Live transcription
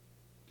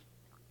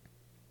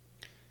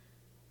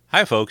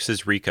Hi, folks.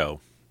 It's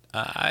Rico.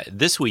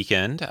 This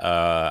weekend,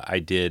 today, I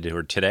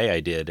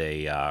did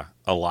a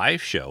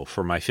live show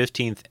for my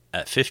 15th.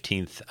 I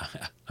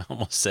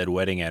almost said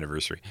wedding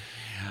anniversary.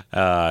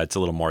 It's a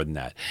little more than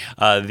that.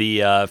 The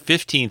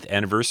 15th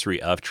anniversary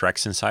of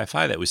Treks and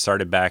Sci-Fi that was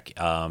started back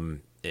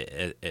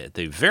at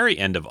the very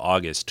end of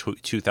August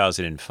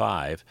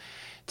 2005.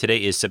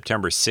 Today is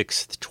September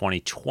 6th,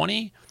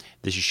 2020.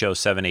 This is show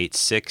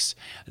 786.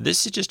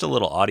 This is just a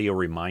little audio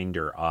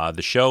reminder.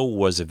 The show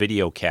was a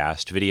video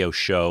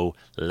show,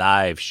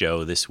 live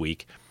show this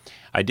week.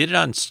 I did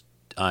it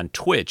on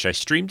Twitch. I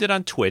streamed it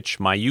on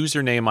Twitch. My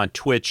username on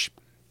Twitch,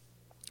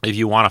 if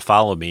you want to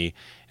follow me,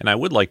 and I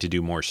would like to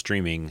do more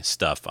streaming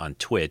stuff on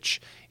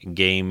Twitch,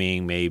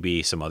 gaming,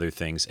 maybe some other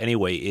things.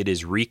 Anyway, it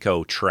is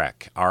Rico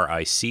Trek,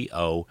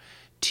 RICOTREK,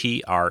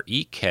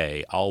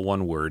 all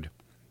one word.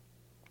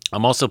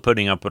 I'm also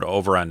putting up it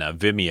over on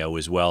Vimeo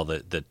as well,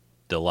 the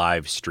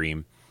live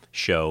stream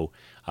show.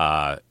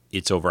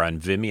 It's over on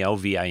Vimeo,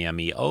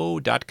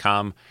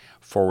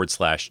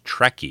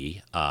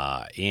 vimeo.com/Trekkie.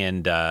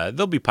 And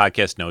there'll be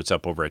podcast notes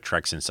up over at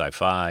Treks and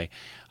Sci-Fi.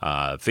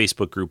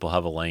 Facebook group will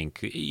have a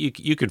link.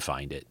 You can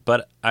find it.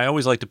 But I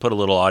always like to put a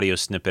little audio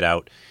snippet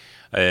out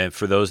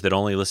for those that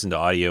only listen to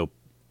audio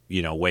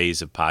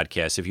ways of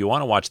podcasts. If you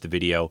want to watch the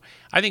video,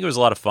 I think it was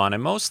a lot of fun. I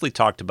mostly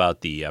talked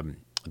about the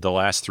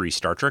last three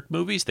Star Trek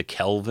movies, the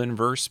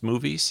Kelvinverse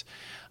movies.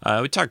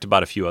 We talked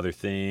about a few other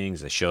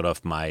things. I showed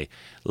off my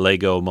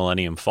Lego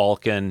Millennium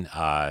Falcon.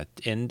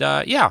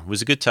 It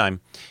was a good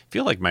time. I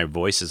feel like my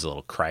voice is a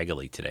little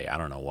craggly today. I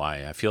don't know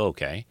why. I feel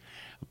okay.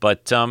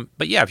 But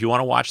yeah, if you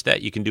want to watch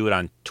that, you can do it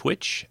on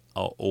Twitch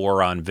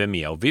or on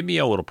Vimeo.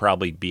 Vimeo, it'll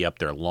probably be up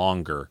there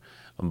longer.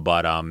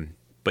 But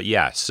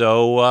yeah,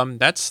 so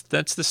that's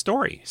the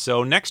story.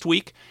 So next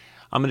week,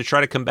 I'm going to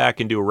try to come back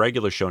and do a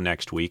regular show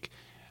next week.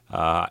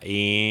 So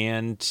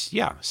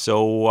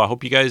I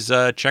hope you guys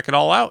check it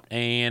all out,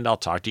 and I'll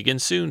talk to you again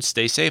soon.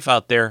 Stay safe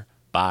out there.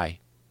 Bye.